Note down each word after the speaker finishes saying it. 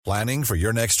Planning for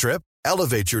your next trip?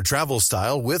 Elevate your travel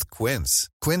style with Quince.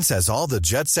 Quince has all the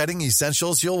jet-setting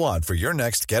essentials you'll want for your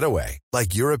next getaway,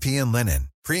 like European linen,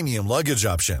 premium luggage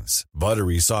options,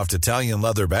 buttery soft Italian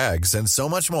leather bags, and so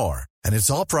much more. And it's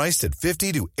all priced at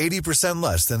 50 to 80%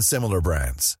 less than similar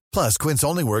brands. Plus, Quince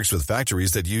only works with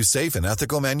factories that use safe and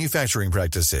ethical manufacturing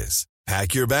practices.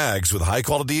 Pack your bags with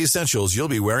high-quality essentials you'll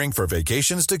be wearing for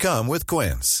vacations to come with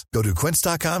Quince. Go to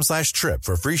quince.com/trip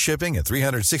for free shipping and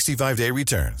 365-day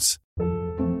returns.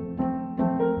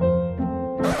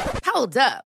 Hold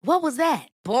up. What was that?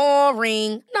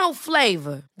 Boring. No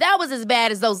flavor. That was as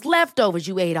bad as those leftovers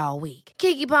you ate all week.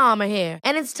 Keke Palmer here,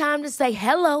 and it's time to say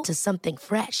hello to something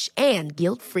fresh and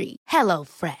guilt-free. Hello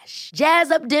Fresh.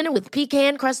 Jazz up dinner with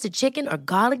pecan-crusted chicken or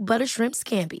garlic butter shrimp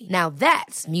scampi. Now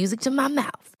that's music to my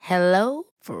mouth. Hello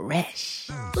Fresh.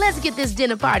 Let's get this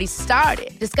dinner party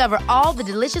started. Discover all the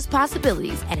delicious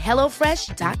possibilities at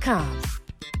hellofresh.com.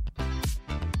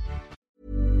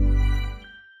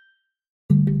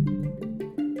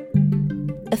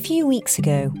 A few weeks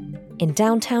ago, in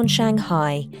downtown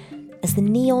Shanghai, as the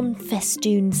neon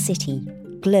festooned city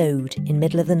glowed in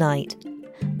middle of the night,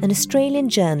 an Australian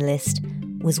journalist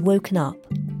was woken up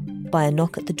by a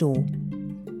knock at the door.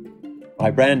 I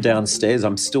ran downstairs,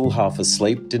 I'm still half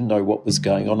asleep, didn't know what was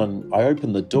going on, and I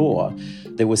opened the door.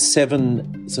 There were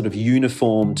 7 sort of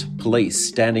uniformed police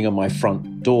standing on my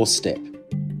front doorstep.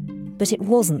 But it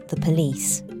wasn't the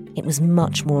police. It was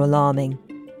much more alarming.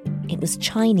 It was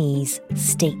Chinese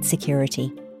state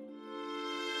security.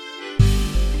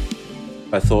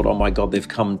 I thought, oh my God, they've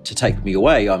come to take me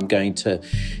away. I'm going to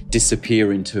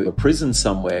disappear into a prison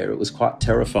somewhere. It was quite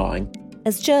terrifying.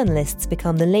 As journalists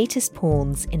become the latest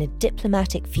pawns in a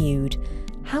diplomatic feud,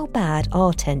 how bad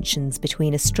are tensions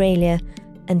between Australia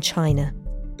and China?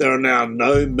 There are now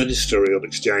no ministerial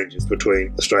exchanges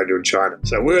between Australia and China.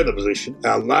 So we're in the position,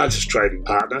 our largest trading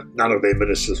partner, none of their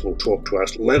ministers will talk to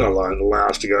us, let alone allow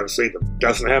us to go and see them.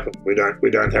 Doesn't happen. We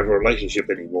don't have a relationship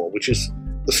anymore, which is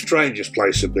the strangest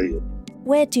place to be in.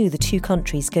 Where do the two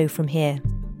countries go from here?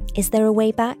 Is there a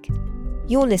way back?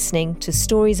 You're listening to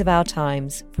Stories of Our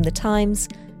Times from The Times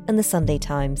and The Sunday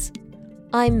Times.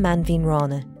 I'm Manveen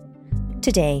Rana.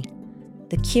 Today,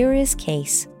 the curious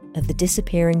case of the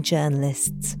disappearing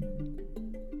journalists.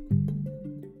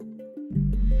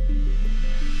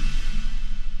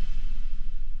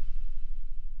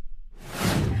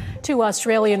 Two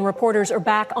Australian reporters are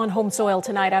back on home soil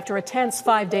tonight after a tense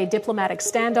 5-day diplomatic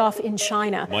standoff in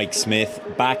China. Mike Smith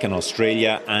back in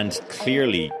Australia and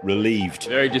clearly relieved.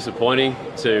 Very disappointing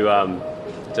to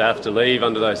have to leave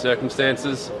under those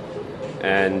circumstances,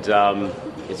 and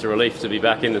it's a relief to be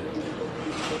back in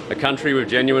a country with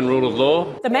genuine rule of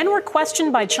law. The men were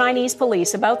questioned by Chinese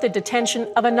police about the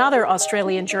detention of another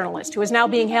Australian journalist who is now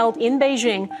being held in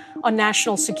Beijing on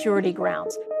national security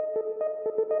grounds.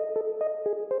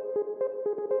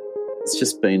 It's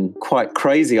just been quite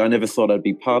crazy. I never thought I'd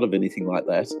be part of anything like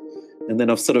that. And then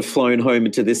I've sort of flown home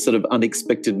into this sort of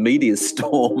unexpected media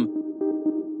storm.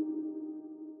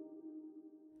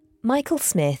 Michael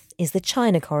Smith is the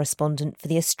China correspondent for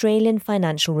the Australian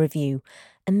Financial Review,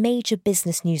 a major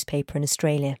business newspaper in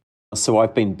Australia. So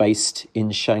I've been based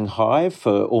in Shanghai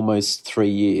for almost 3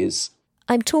 years.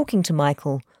 I'm talking to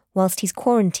Michael whilst he's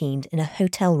quarantined in a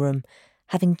hotel room,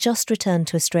 having just returned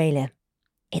to Australia.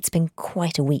 It's been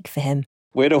quite a week for him.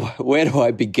 Where do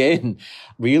I begin?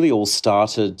 Really all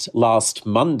started last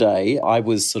Monday. I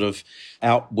was sort of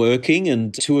out working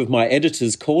and 2 of my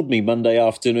editors called me Monday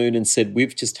afternoon and said,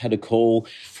 we've just had a call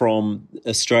from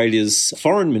Australia's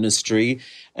foreign ministry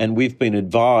and we've been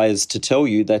advised to tell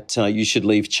you that you should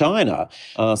leave China.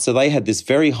 So they had this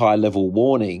very high-level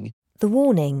warning. The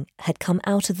warning had come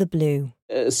out of the blue.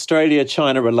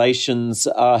 Australia-China relations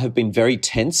have been very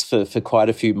tense for quite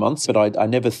a few months, but I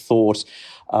never thought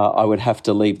I would have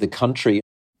to leave the country.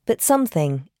 But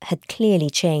something had clearly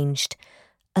changed.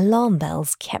 Alarm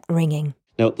bells kept ringing.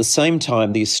 Now, at the same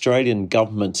time, the Australian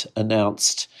government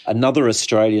announced another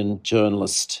Australian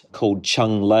journalist called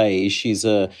Cheng Lei. She's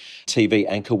a TV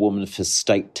anchorwoman for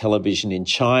state television in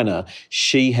China.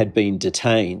 She had been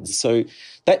detained. So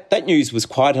that news was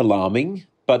quite alarming,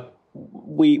 but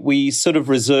we sort of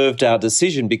reserved our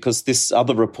decision because this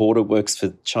other reporter works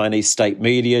for Chinese state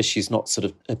media. She's not sort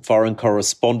of a foreign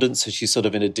correspondent, so she's sort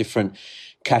of in a different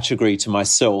category to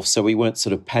myself. So we weren't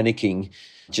sort of panicking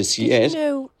just yet.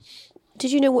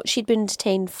 Did you know what she'd been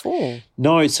detained for?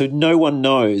 No, so no one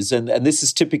knows. And this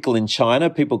is typical in China.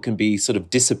 People can be sort of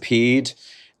disappeared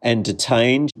and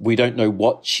detained. We don't know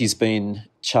what she's been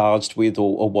charged with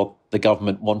or what the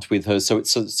government want with her. So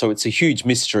it's a huge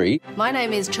mystery. My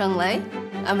name is Cheng Lei.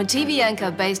 I'm a TV anchor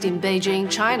based in Beijing,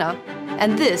 China,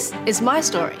 and this is my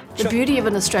story. The beauty of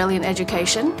an Australian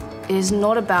education is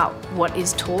not about what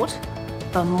is taught,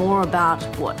 but more about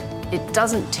what it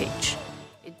doesn't teach.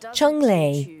 Cheng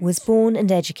Lei was born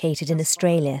and educated in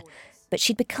Australia, but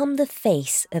she'd become the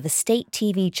face of a state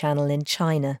TV channel in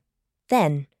China.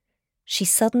 Then, she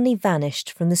suddenly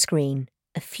vanished from the screen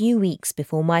a few weeks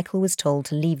before Michael was told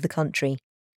to leave the country.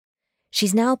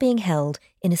 She's now being held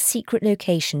in a secret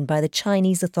location by the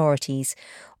Chinese authorities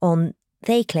on,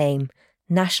 they claim,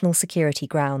 national security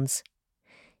grounds.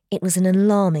 It was an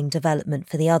alarming development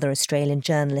for the other Australian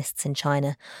journalists in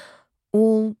China.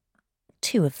 All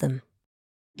 2 of them.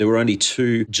 There were only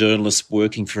 2 journalists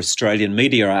working for Australian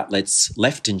media outlets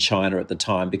left in China at the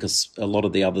time because a lot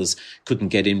of the others couldn't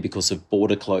get in because of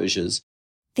border closures.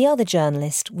 The other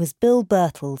journalist was Bill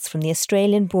Birtles from the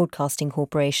Australian Broadcasting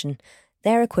Corporation,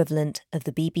 their equivalent of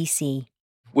the BBC.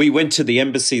 We went to the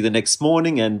embassy the next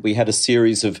morning and we had a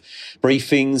series of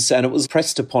briefings, and it was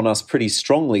pressed upon us pretty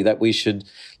strongly that we should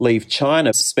leave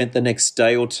China. Spent the next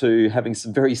day or 2 having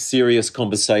some very serious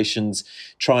conversations,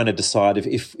 trying to decide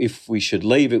if we should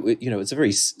leave. It's a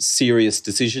very serious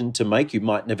decision to make. You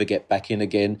might never get back in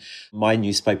again. My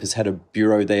newspaper's had a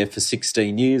bureau there for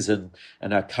 16 years and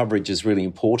our coverage is really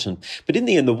important. But in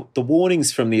the end, the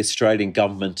warnings from the Australian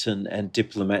government and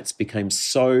diplomats became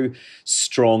so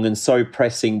strong and so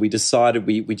pressing, we decided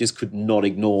we just could not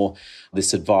ignore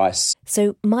this advice.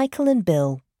 So Michael and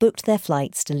Bill booked their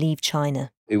flights to leave China.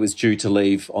 It was due to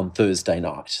leave on Thursday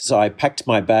night. So I packed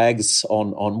my bags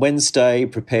on Wednesday,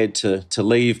 prepared to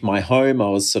leave my home. I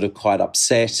was sort of quite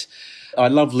upset. I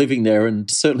loved living there and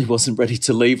certainly wasn't ready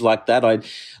to leave like that.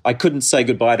 I couldn't say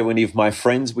goodbye to any of my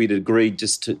friends. We'd agreed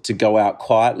just to go out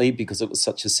quietly because it was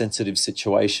such a sensitive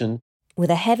situation.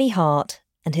 With a heavy heart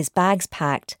and his bags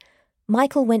packed,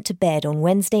 Michael went to bed on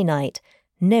Wednesday night,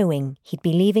 knowing he'd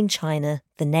be leaving China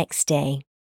the next day.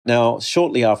 Now,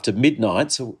 shortly after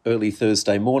midnight, so early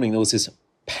Thursday morning, there was this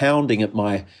pounding at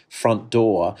my front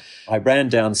door. I ran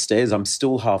downstairs. I'm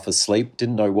still half asleep,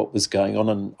 didn't know what was going on,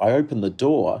 and I opened the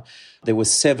door. There were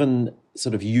 7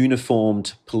 sort of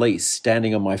uniformed police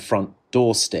standing on my front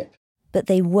doorstep. But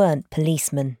they weren't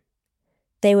policemen.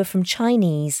 They were from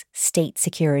Chinese state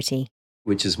security,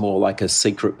 which is more like a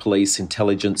secret police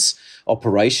intelligence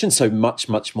operation, so much,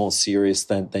 much more serious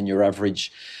than your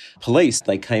average police.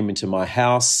 They came into my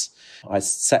house. I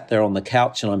sat there on the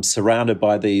couch and I'm surrounded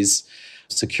by these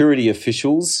security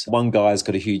officials. One guy's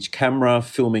got a huge camera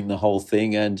filming the whole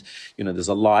thing and, there's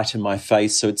a light in my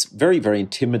face. So it's very, very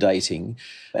intimidating.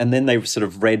 And then they sort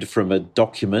of read from a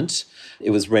document.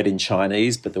 It was read in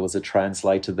Chinese, but there was a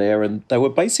translator there. And they were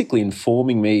basically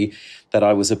informing me that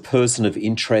I was a person of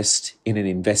interest in an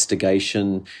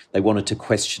investigation. They wanted to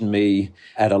question me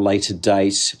at a later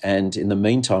date. And in the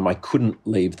meantime, I couldn't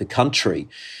leave the country.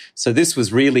 So this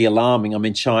was really alarming. I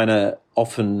mean, China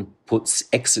often puts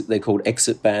they're called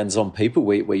exit bans on people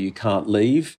where you can't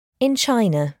leave. In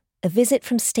China, a visit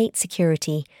from state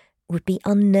security would be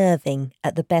unnerving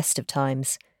at the best of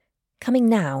times. Coming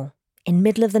now, in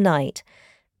middle of the night,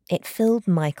 it filled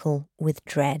Michael with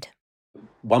dread. At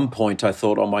one point I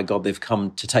thought, oh my God, they've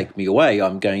come to take me away.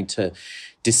 I'm going to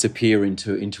disappear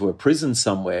into a prison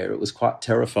somewhere. It was quite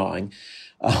terrifying.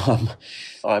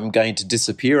 I'm going to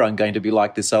disappear. I'm going to be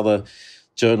like this other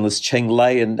journalist, Cheng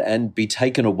Lei, and be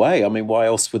taken away. I mean, why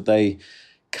else would they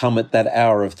come at that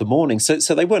hour of the morning?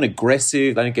 So they weren't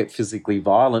aggressive. They don't get physically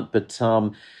violent, but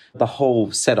the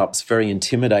whole setup's very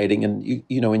intimidating. And,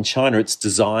 in China, it's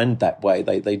designed that way.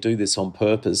 They do this on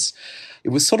purpose. It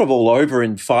was sort of all over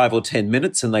in 5 or 10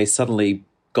 minutes and they suddenly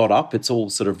got up. It's all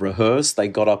sort of rehearsed. They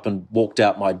got up and walked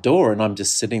out my door and I'm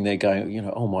just sitting there going,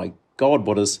 oh my God,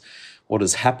 what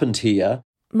has happened here?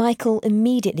 Michael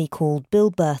immediately called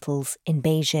Bill Birtles in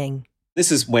Beijing.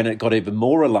 This is when it got even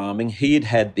more alarming. He had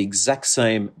had the exact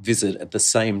same visit at the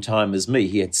same time as me.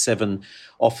 He had 7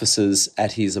 officers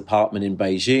at his apartment in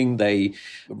Beijing. They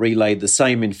relayed the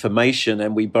same information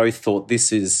and we both thought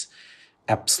this is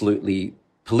absolutely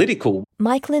political.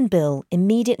 Michael and Bill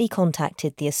immediately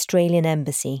contacted the Australian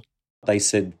embassy. They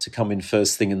said to come in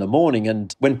first thing in the morning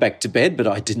and went back to bed, but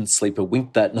I didn't sleep a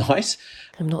wink that night.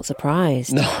 I'm not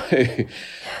surprised.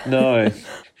 No.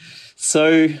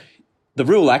 So the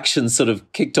real action sort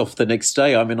of kicked off the next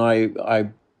day. I mean, I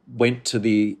went to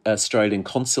the Australian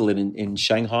consulate in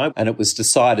Shanghai and it was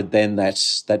decided then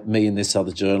that me and this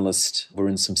other journalist were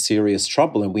in some serious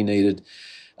trouble and we needed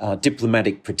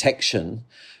diplomatic protection.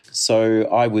 So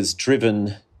I was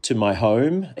driven to my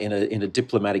home in a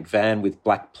diplomatic van with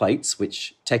black plates,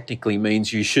 which technically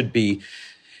means you should be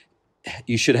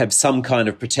you should have some kind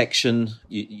of protection.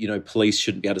 You know, police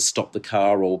shouldn't be able to stop the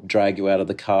car or drag you out of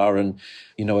the car. And,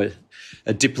 you know,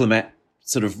 a diplomat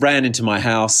sort of ran into my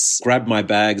house, grabbed my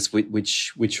bags,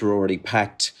 which were already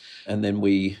packed, and then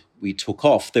we took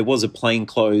off. There was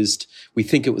we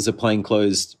think it was a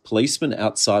plainclothes policeman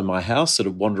outside my house, sort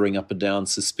of wandering up and down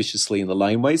suspiciously in the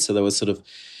laneway. So they were sort of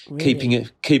keeping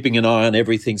an eye on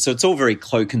everything. So it's all very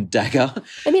cloak and dagger.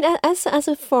 I mean, as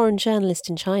a foreign journalist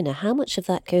in China, how much of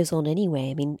that goes on anyway?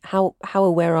 I mean, how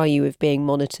aware are you of being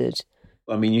monitored?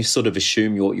 I mean, you sort of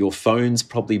assume your phone's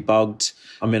probably bugged.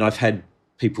 I mean, I've had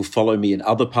people follow me in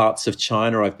other parts of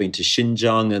China. I've been to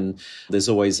Xinjiang, and there's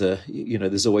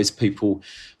always people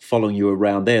following you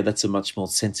around there. That's a much more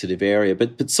sensitive area,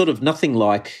 but sort of nothing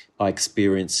like I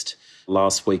experienced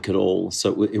last week at all.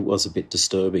 So it was a bit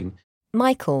disturbing.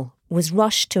 Michael was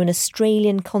rushed to an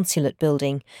Australian consulate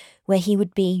building where he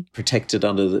would be protected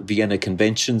under the Vienna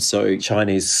Convention, so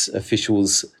Chinese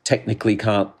officials technically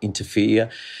can't interfere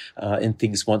in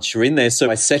things once you're in there. So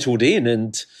I settled in,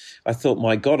 and I thought,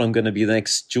 my God, I'm going to be the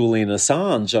next Julian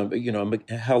Assange.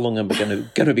 How long am I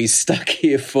going to be stuck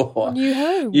here for? New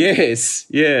home. Yes,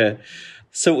 yeah.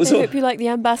 So it was. I hope you like the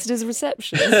ambassador's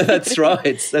reception. That's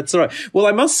right. Well,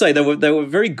 I must say they were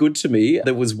very good to me.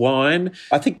 There was wine.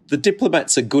 I think the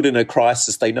diplomats are good in a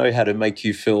crisis. They know how to make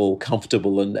you feel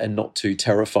comfortable and not too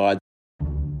terrified.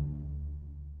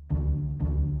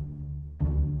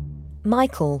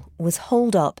 Michael was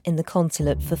holed up in the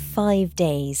consulate for 5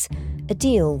 days. A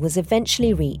deal was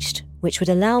eventually reached which would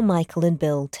allow Michael and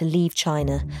Bill to leave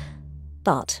China,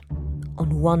 but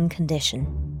on one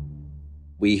condition.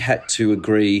 We had to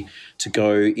agree to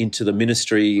go into the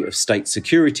Ministry of State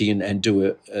Security and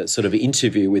do a sort of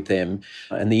interview with them.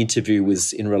 And the interview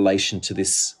was in relation to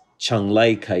this Cheng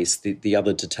Lei case, the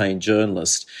other detained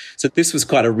journalist. So this was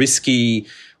quite a risky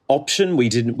option. We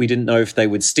didn't know if they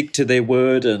would stick to their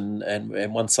word, and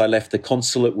once I left the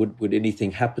consulate, would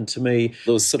anything happen to me?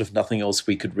 There was sort of nothing else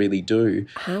we could really do.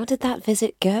 How did that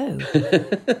visit go?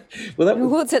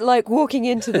 What's it like walking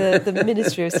into the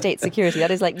Ministry of State Security?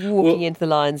 That is like walking into the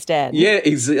lion's den. Yeah,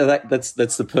 that's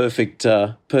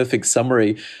the perfect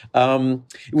summary.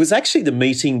 It was actually, the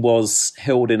meeting was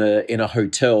held in a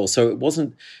hotel, so it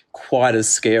wasn't quite as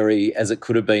scary as it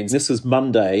could have been. This was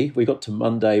Monday. We got to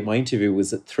Monday. My interview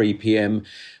was at 3 p.m.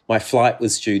 My flight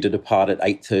was due to depart at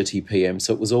 8:30 p.m.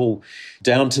 So it was all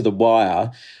down to the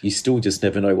wire. You still just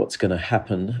never know what's going to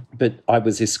happen. But I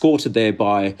was escorted there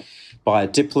by a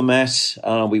diplomat.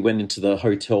 We went into the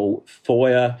hotel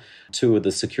foyer. 2 of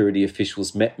the security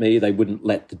officials met me. They wouldn't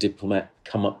let the diplomat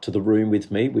come up to the room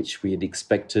with me, which we had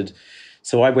expected.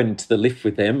 So I went into the lift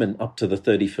with them and up to the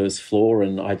 31st floor,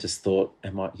 and I just thought,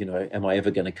 am I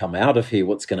ever going to come out of here?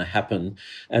 What's going to happen?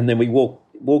 And then we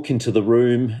walk into the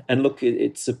room, and look,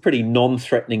 it's a pretty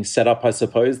non-threatening setup, I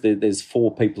suppose. There's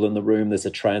 4 people in the room. There's a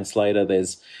translator.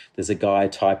 There's a guy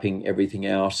typing everything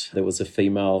out. There was a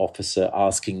female officer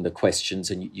asking the questions,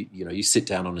 and you sit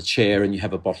down on a chair and you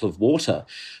have a bottle of water.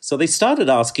 So they started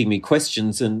asking me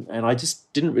questions, and I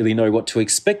just didn't really know what to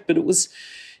expect, but it was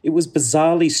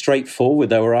bizarrely straightforward.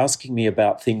 They were asking me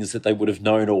about things that they would have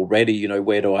known already.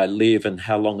 Where do I live and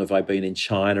how long have I been in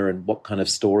China and what kind of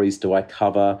stories do I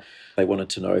cover? They wanted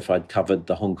to know if I'd covered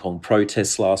the Hong Kong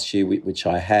protests last year, which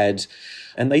I had.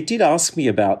 And they did ask me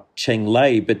about Cheng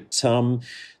Lei, but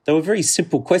they were very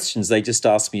simple questions. They just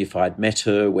asked me if I'd met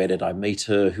her, where did I meet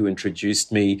her, who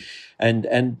introduced me.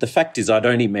 And the fact is, I'd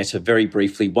only met her very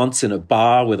briefly once in a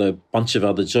bar with a bunch of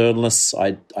other journalists.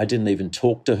 I didn't even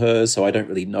talk to her, so I don't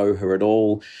really know her at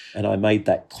all. And I made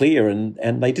that clear.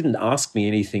 And they didn't ask me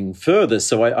anything further,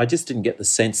 so I just didn't get the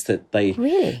sense that they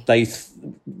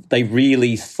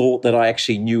really thought that I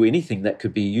actually knew anything that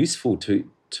could be useful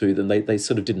to them. They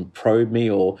sort of didn't probe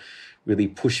me or really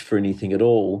push for anything at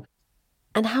all.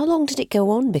 And how long did it go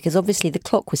on? Because obviously the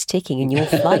clock was ticking and your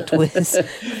flight was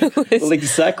Well,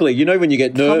 exactly. When you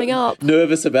get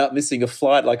nervous about missing a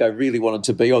flight, like I really wanted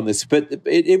to be on this. But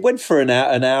it went for an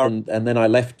hour and then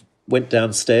I went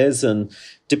downstairs, and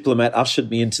diplomat ushered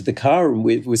me into the car, and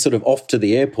we're sort of off to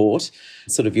the airport.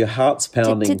 Sort of your heart's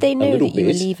pounding. Did they know a little that you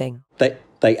bit. were leaving?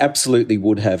 They absolutely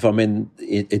would have. I mean,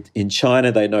 in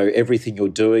China, they know everything you're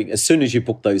doing. As soon as you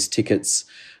book those tickets,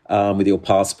 with your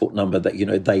passport number, that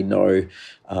they know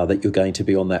that you're going to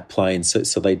be on that plane.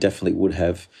 So they definitely would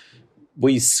have.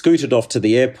 We scooted off to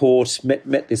the airport,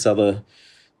 met this other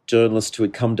journalist who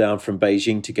had come down from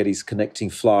Beijing to get his connecting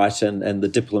flight, and the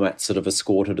diplomat sort of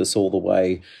escorted us all the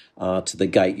way to the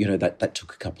gate. You know, that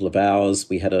took a couple of hours.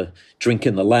 We had a drink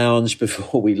in the lounge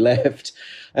before we left.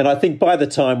 And I think by the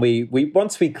time we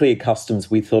once we cleared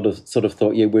customs, we sort of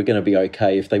thought, yeah, we're going to be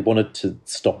okay. If they wanted to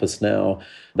stop us now,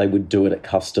 they would do it at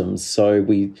customs. So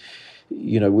we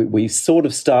sort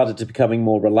of started to becoming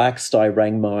more relaxed. I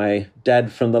rang my dad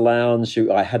from the lounge.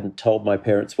 I hadn't told my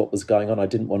parents what was going on. I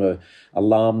didn't want to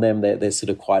alarm them. They're sort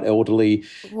of quite elderly.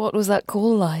 What was that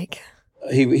call like?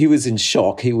 He was in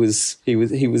shock. He was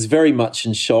very much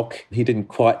in shock. He didn't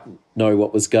quite know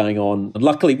what was going on. And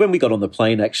luckily, when we got on the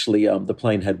plane, actually, the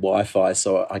plane had Wi-Fi,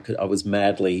 so I was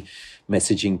madly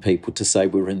messaging people to say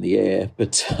we were in the air.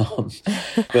 But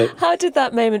how did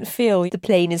that moment feel? The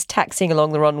plane is taxiing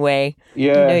along the runway.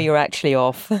 Yeah, you know you're actually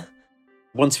off.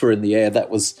 Once we're in the air,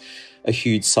 that was a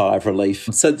huge sigh of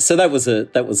relief. So that was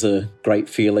a great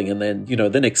feeling. And then, you know,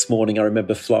 the next morning I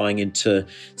remember flying into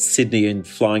Sydney and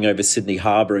flying over Sydney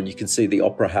Harbour, and you can see the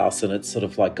Opera House, and it's sort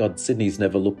of like, God, Sydney's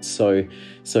never looked so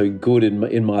good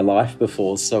in my life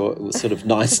before. So it was sort of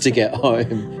nice to get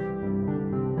home.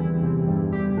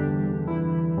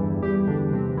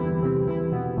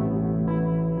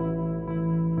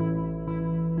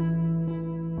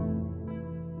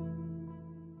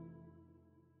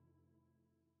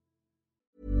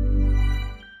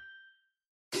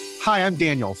 Hi, I'm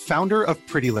Daniel, founder of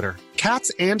Pretty Litter.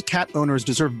 Cats and cat owners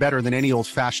deserve better than any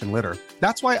old-fashioned litter.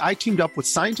 That's why I teamed up with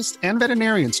scientists and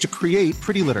veterinarians to create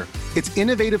Pretty Litter. Its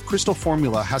innovative crystal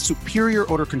formula has superior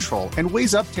odor control and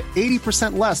weighs up to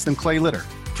 80% less than clay litter.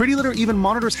 Pretty Litter even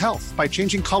monitors health by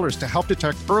changing colors to help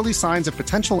detect early signs of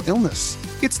potential illness.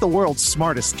 It's the world's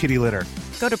smartest kitty litter.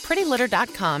 Go to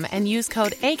prettylitter.com and use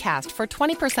code ACAST for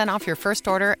 20% off your first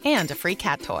order and a free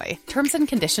cat toy. Terms and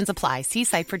conditions apply. See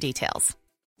site for details.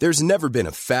 There's never been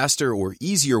a faster or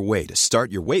easier way to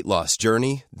start your weight loss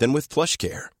journey than with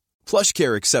PlushCare.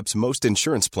 PlushCare accepts most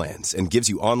insurance plans and gives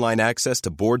you online access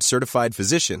to board-certified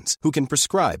physicians who can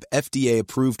prescribe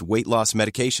FDA-approved weight loss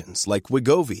medications like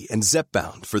Wegovy and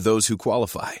Zepbound for those who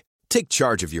qualify. Take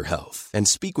charge of your health and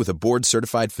speak with a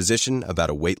board-certified physician about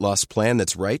a weight loss plan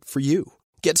that's right for you.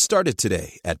 Get started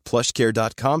today at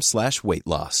plushcare.com/weight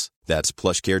loss. That's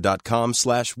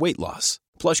plushcare.com/weight loss.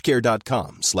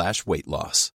 plushcare.com/weight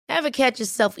loss. Ever catch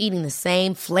yourself eating the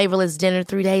same flavorless dinner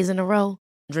 3 days in a row?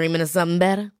 Dreaming of something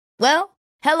better? Well,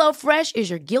 HelloFresh is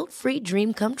your guilt-free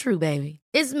dream come true, baby.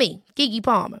 It's me, Keke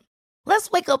Palmer. Let's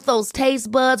wake up those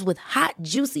taste buds with hot,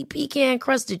 juicy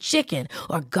pecan-crusted chicken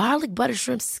or garlic butter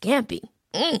shrimp scampi.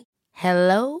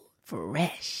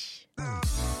 HelloFresh.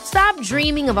 Stop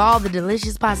dreaming of all the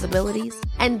delicious possibilities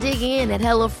and dig in at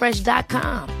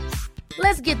HelloFresh.com.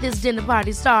 Let's get this dinner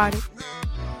party started.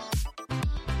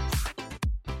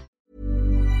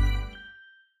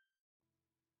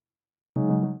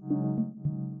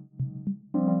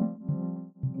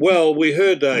 Well, we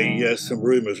heard some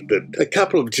rumours that a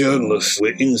couple of journalists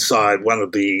were inside one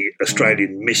of the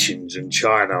Australian missions in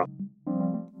China.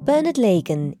 Bernard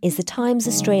Lagan is the Times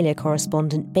Australia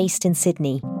correspondent based in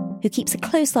Sydney, who keeps a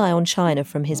close eye on China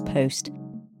from his post.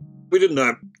 We didn't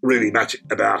know really much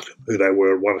about who they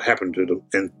were and what happened to them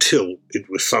until it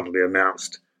was suddenly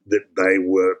announced that they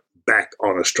were back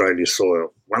on Australia's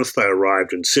soil. Once they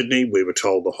arrived in Sydney, we were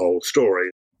told the whole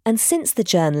story. And since the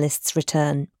journalists'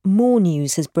 return, more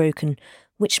news has broken,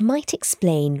 which might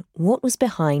explain what was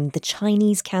behind the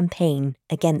Chinese campaign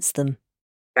against them.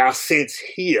 Our sense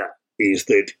here is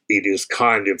that it is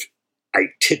kind of a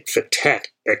tit-for-tat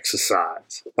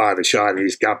exercise by the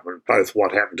Chinese government, both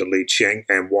what happened to Li Qiang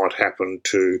and what happened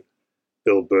to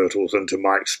Bill Birtles and to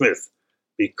Mike Smith,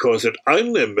 because it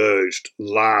only emerged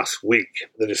last week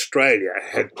that Australia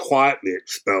had quietly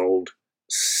expelled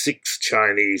 6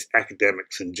 Chinese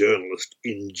academics and journalists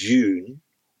in June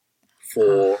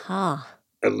for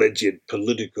alleged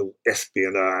political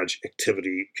espionage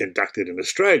activity conducted in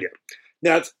Australia.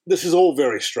 Now, this is all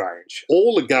very strange.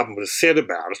 All the government has said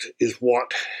about it is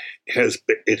what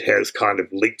it has kind of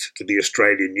leaked to the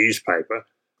Australian newspaper,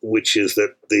 which is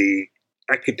that the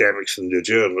academics and the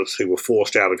journalists who were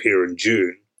forced out of here in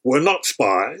June were not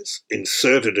spies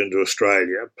inserted into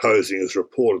Australia posing as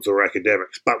reporters or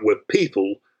academics, but were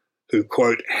people who,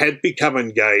 quote, had become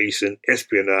engaged in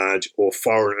espionage or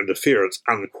foreign interference,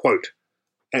 unquote.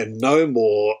 And no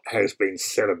more has been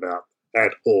said about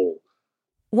at all.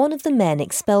 One of the men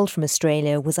expelled from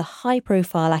Australia was a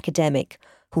high-profile academic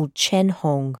called Chen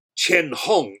Hong. Chen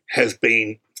Hong has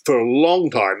been, for a long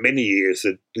time, many years,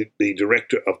 the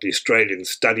director of the Australian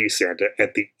Study Centre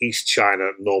at the East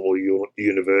China Normal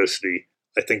University,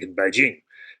 I think in Beijing.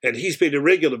 And he's been a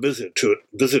regular visitor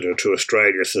to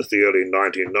Australia since the early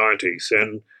 1990s,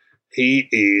 and he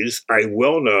is a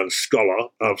well-known scholar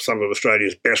of some of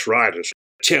Australia's best writers.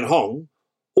 Chen Hong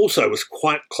also was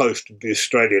quite close to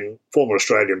the former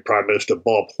Australian Prime Minister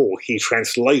Bob Hawke. He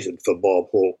translated for Bob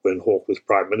Hawke when Hawke was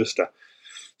Prime Minister.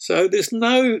 So there's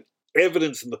no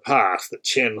evidence in the past that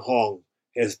Chen Hong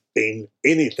has been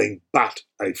anything but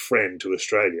a friend to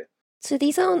Australia. So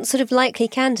these aren't sort of likely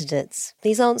candidates.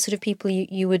 These aren't sort of people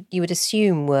you would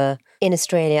assume were in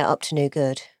Australia up to no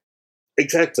good.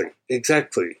 Exactly.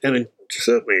 And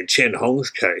certainly in Chen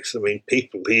Hong's case, I mean,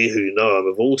 people here who know him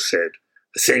have all said,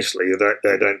 essentially,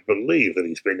 they don't believe that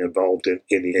he's been involved in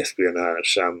any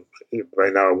espionage.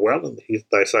 They know him well, and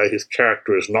they say his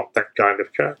character is not that kind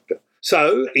of character.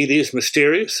 So it is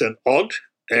mysterious and odd,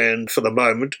 and for the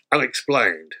moment,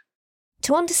 unexplained.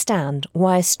 To understand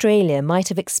why Australia might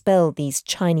have expelled these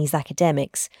Chinese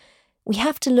academics, we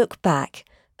have to look back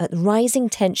at rising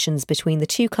tensions between the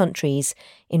two countries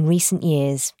in recent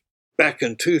years. Back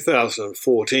in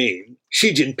 2014,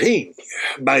 Xi Jinping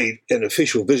made an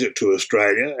official visit to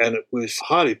Australia, and it was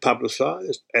highly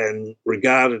publicised and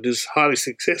regarded as highly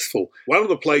successful. One of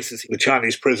the places the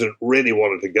Chinese president really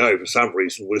wanted to go for some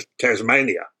reason was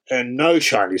Tasmania. And no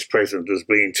Chinese president has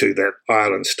been to that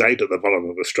island state at the bottom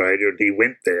of Australia, and he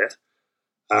went there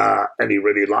and he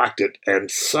really liked it.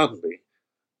 And suddenly,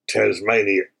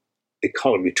 Tasmania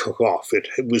economy took off. It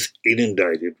was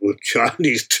inundated with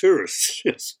Chinese tourists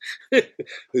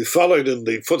who followed in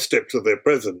the footsteps of their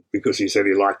president because he said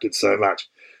he liked it so much.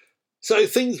 So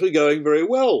things were going very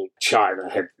well. China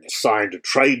had signed a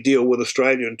trade deal with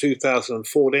Australia in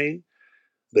 2014.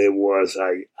 There was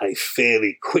a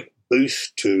fairly quick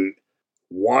boost to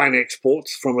wine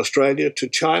exports from Australia to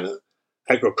China,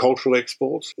 agricultural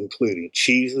exports, including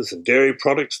cheeses and dairy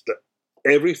products.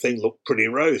 Everything looked pretty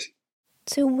rosy.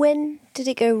 So when did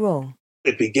it go wrong?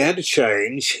 It began to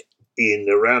change in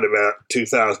around about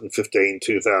 2015,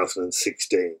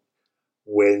 2016,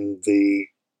 when the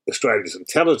Australia's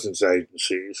intelligence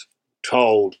agencies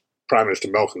told Prime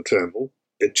Minister Malcolm Turnbull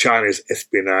that China's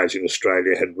espionage in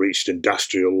Australia had reached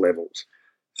industrial levels.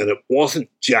 And it wasn't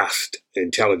just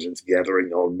intelligence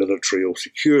gathering on military or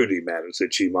security matters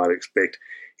that you might expect.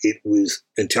 It was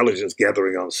intelligence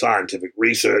gathering on scientific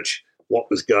research, what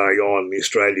was going on in the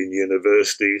Australian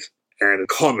universities, and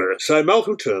commerce. So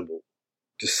Malcolm Turnbull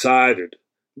decided,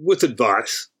 with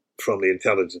advice from the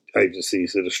intelligence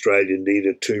agencies, that Australia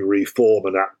needed to reform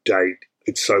and update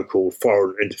its so-called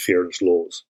foreign interference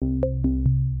laws.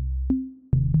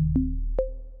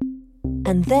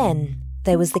 And then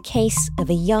there was the case of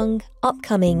a young,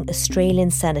 upcoming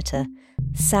Australian senator,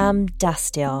 Sam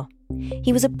Dastyar.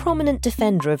 He was a prominent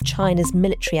defender of China's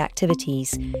military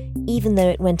activities, even though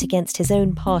it went against his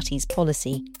own party's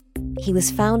policy. He was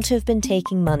found to have been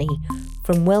taking money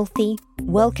from wealthy,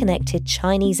 well-connected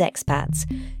Chinese expats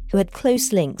who had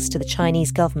close links to the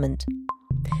Chinese government.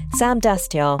 Sam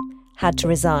Dastyar had to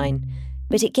resign,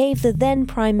 but it gave the then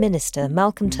Prime Minister,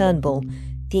 Malcolm Turnbull,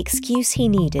 the excuse he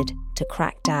needed to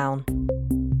crack down.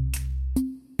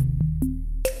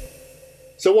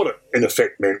 So what it in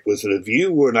effect meant was that if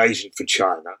you were an agent for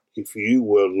China, if you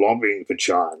were lobbying for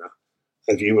China,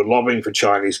 if you were lobbying for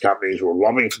Chinese companies or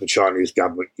lobbying for the Chinese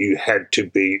government, you had to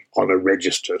be on a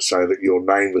register so that your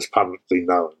name was publicly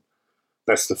known.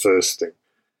 That's the first thing.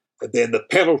 And then the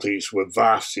penalties were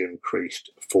vastly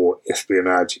increased for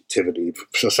espionage activity,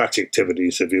 for such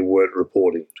activities if you weren't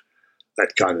reporting it,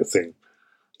 that kind of thing.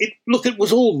 It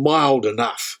was all mild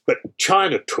enough, but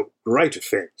China took great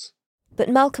offence. But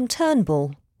Malcolm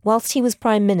Turnbull, whilst he was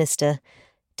Prime Minister,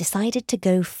 decided to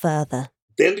go further.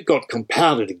 Then it got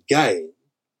compounded again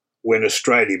when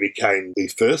Australia became the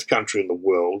first country in the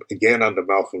world, again under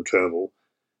Malcolm Turnbull,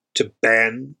 to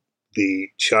ban the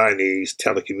Chinese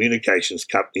telecommunications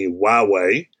company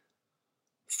Huawei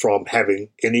from having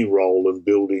any role in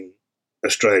building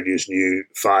Australia's new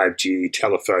 5G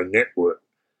telephone network.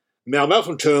 Now,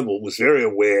 Malcolm Turnbull was very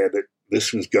aware that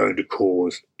this was going to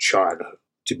cause China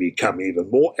to become even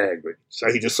more angry.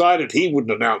 So he decided he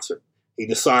wouldn't announce it. He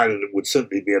decided it would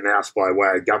simply be announced by way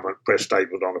of government press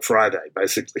statement on a Friday,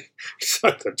 basically, so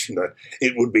that,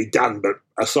 it would be done, but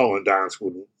a song and dance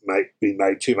wouldn't be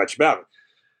made too much about it.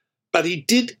 But he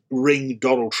did ring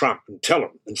Donald Trump and tell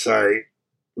him and say,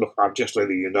 look, I'm just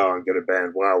letting you know I'm going to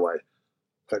ban Huawei.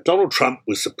 But Donald Trump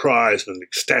was surprised and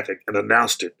ecstatic and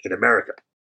announced it in America,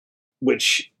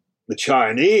 which the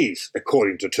Chinese,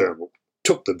 according to Turnbull,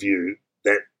 took the view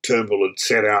that Turnbull had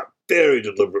set out very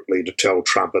deliberately to tell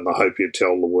Trump in the hope he'd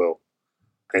tell the world.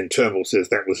 And Turnbull says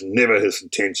that was never his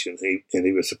intention, and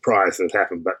he was surprised it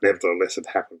happened, but nevertheless it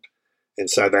happened. And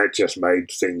so that just made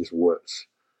things worse.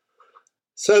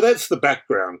 So that's the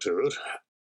background to it.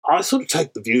 I sort of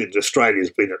take the view that Australia's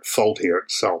been at fault here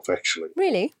itself, actually.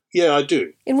 Really? Yeah, I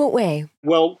do. In what way?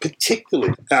 Well,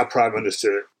 particularly our Prime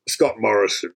Minister, Scott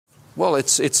Morrison. Well,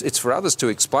 it's for others to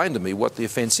explain to me what the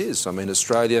offence is. I mean,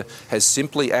 Australia has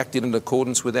simply acted in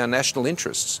accordance with our national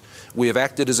interests. We have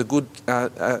acted as a good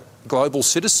global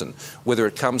citizen, whether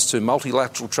it comes to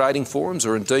multilateral trading forums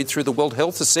or indeed through the World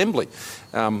Health Assembly.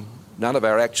 None of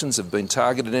our actions have been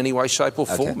targeted in any way, shape or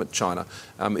form at China.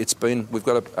 We've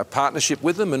got a partnership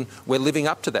with them and we're living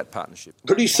up to that partnership.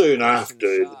 Pretty soon after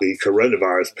the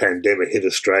coronavirus pandemic hit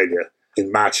Australia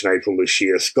in March and April this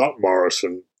year, Scott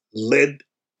Morrison led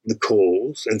the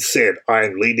calls and said, I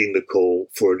am leading the call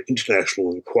for an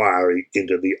international inquiry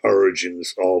into the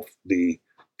origins of the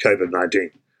COVID-19.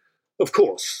 Of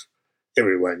course,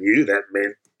 everyone knew that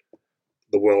meant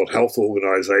the World Health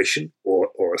Organization or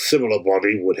a similar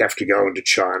body would have to go into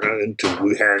China, into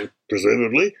Wuhan,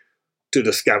 presumably, to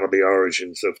discover the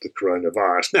origins of the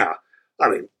coronavirus. Now, I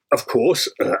mean, of course,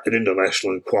 an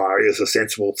international inquiry is a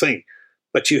sensible thing,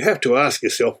 but you have to ask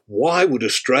yourself, why would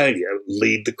Australia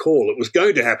lead the call? It was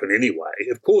going to happen anyway.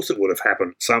 Of course it would have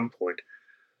happened at some point.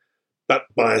 But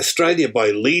by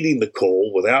leading the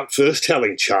call without first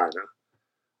telling China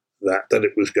that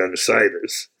it was going to say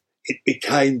this, it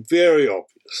became very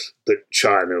obvious that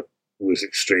China was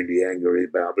extremely angry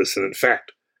about this. And in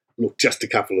fact, look, just a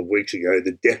couple of weeks ago,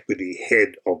 the deputy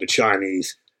head of the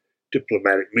Chinese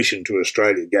diplomatic mission to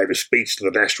Australia gave a speech to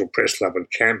the National Press Club in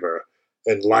Canberra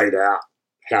and laid out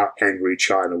how angry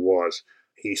China was.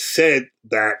 He said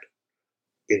that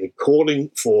in calling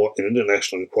for an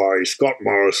international inquiry, Scott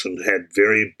Morrison had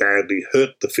very badly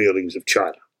hurt the feelings of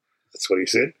China. That's what he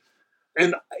said.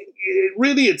 And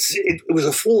it was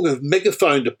a form of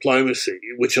megaphone diplomacy,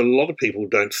 which a lot of people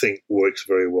don't think works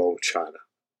very well with China.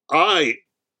 I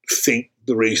think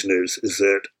the reason is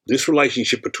that this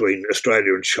relationship between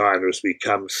Australia and China has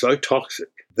become so toxic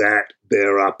that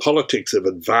there are politics of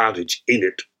advantage in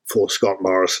it for Scott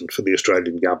Morrison, for the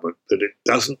Australian government, that it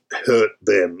doesn't hurt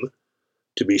them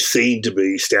to be seen to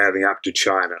be standing up to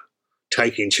China,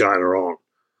 taking China on,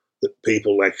 that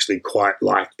people actually quite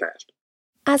like that.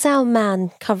 As our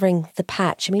man covering the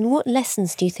patch, I mean, what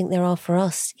lessons do you think there are for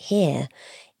us here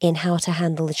in how to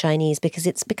handle the Chinese? Because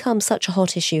it's become such a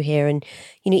hot issue here. And,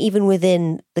 even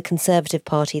within the Conservative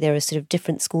Party, there are sort of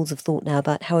different schools of thought now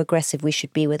about how aggressive we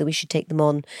should be, whether we should take them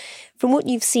on. From what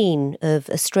you've seen of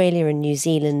Australia and New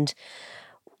Zealand,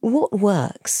 what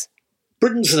works?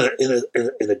 Britain's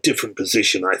in a different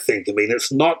position, I think. I mean,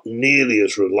 it's not nearly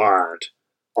as reliant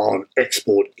on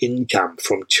export income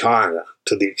from China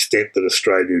to the extent that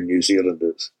Australia and New Zealand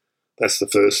is. That's the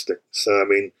first thing. So, I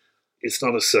mean, it's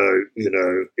not as though,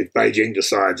 if Beijing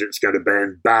decides it's going to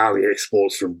ban barley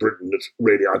exports from Britain, it's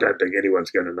really, I don't think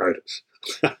anyone's going to notice.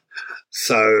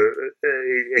 So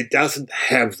it doesn't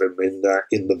have them in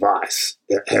the vice,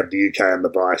 have the UK in the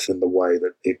vice in the way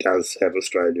that it does have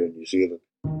Australia and New Zealand.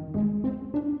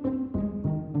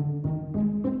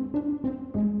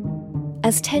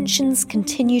 As tensions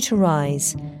continue to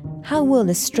rise, how will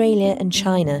Australia and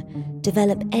China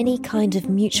develop any kind of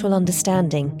mutual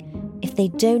understanding if they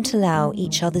don't allow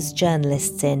each other's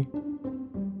journalists in?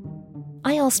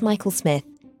 I asked Michael Smith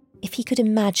if he could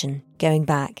imagine going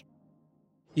back.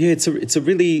 Yeah, it's a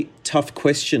really tough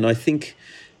question. I think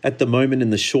at the moment in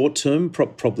the short term,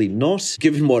 probably not.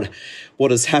 Given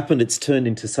what has happened, it's turned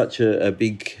into such a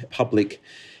big public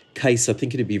case. I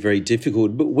think it'd be very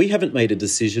difficult. But we haven't made a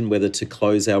decision whether to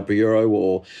close our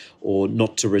bureau or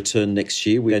not to return next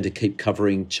year. We're going to keep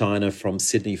covering China from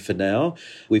Sydney for now.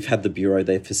 We've had the bureau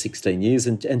there for 16 years,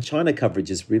 and China coverage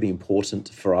is really important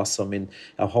for us. I mean,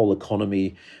 our whole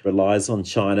economy relies on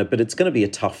China, but it's going to be a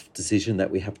tough decision that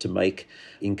we have to make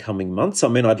in coming months. I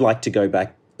mean, I'd like to go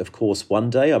back, of course, one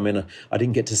day. I mean, I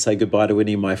didn't get to say goodbye to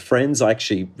any of my friends. I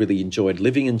actually really enjoyed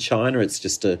living in China. It's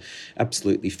just a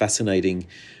absolutely fascinating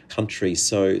country.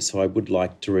 So I would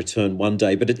like to return one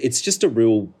day. But it's just a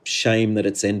real shame that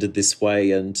it's ended this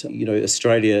way. And,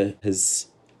 Australia has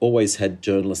always had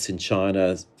journalists in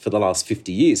China for the last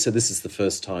 50 years. So this is the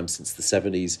first time since the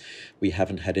 70s we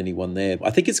haven't had anyone there. I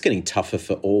think it's getting tougher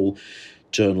for all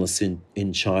journalists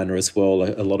in China as well.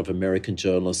 A lot of American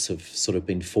journalists have sort of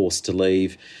been forced to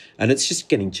leave, and it's just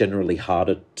getting generally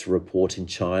harder to report in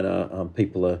China.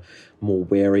 People are more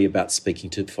wary about speaking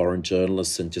to foreign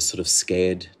journalists and just sort of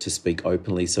scared to speak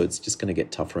openly, so it's just going to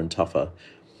get tougher and tougher.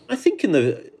 I think in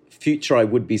the future I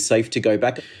would be safe to go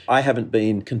back. I haven't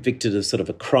been convicted of sort of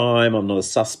a crime. I'm not a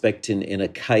suspect in a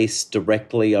case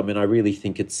directly. I mean, I really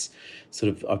think it's sort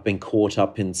of, I've been caught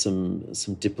up in some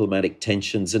diplomatic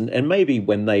tensions, and maybe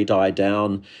when they die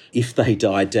down, if they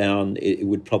die down, it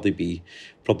would probably be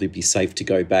safe to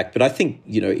go back. But I think,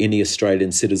 you know, any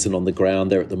Australian citizen on the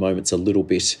ground there at the moment's a little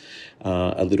bit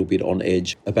on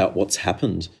edge about what's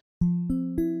happened.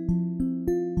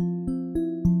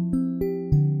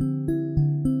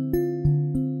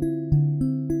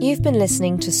 You've been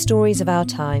listening to Stories of Our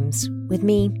Times with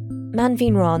me,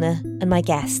 Manveen Rana, and my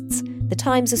guests, the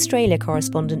Times Australia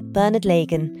correspondent Bernard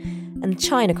Lagan and the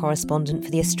China correspondent for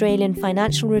the Australian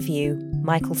Financial Review,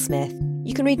 Michael Smith.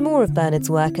 You can read more of Bernard's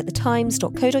work at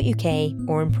thetimes.co.uk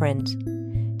or in print.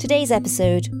 Today's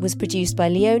episode was produced by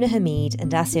Leona Hamid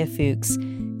and Assia Fuchs.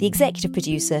 The executive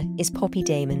producer is Poppy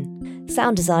Damon.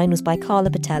 Sound design was by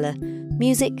Carla Patella.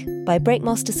 Music by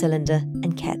Breakmaster Cylinder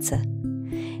and Ketzer.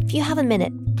 If you have a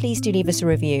minute, please do leave us a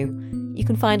review. You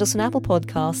can find us on Apple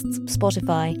Podcasts,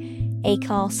 Spotify,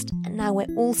 Acast, and now we're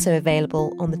also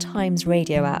available on the Times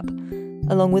Radio app,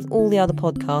 along with all the other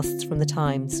podcasts from the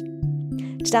Times.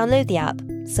 To download the app,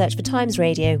 search for Times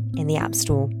Radio in the App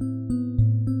Store.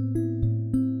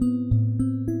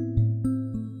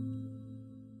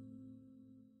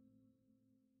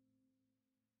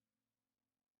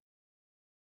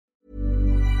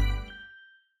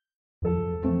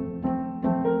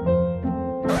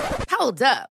 Hold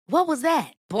up. What was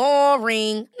that?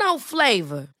 Boring. No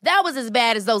flavor. That was as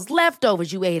bad as those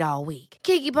leftovers you ate all week.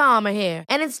 Keke Palmer here,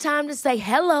 and it's time to say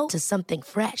hello to something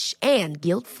fresh and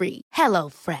guilt-free. Hello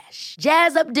Fresh.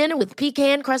 Jazz up dinner with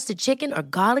pecan-crusted chicken or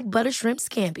garlic butter shrimp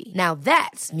scampi. Now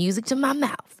that's music to my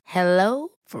mouth. Hello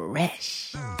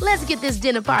Fresh. Let's get this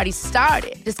dinner party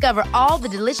started. Discover all the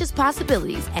delicious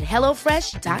possibilities at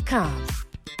HelloFresh.com.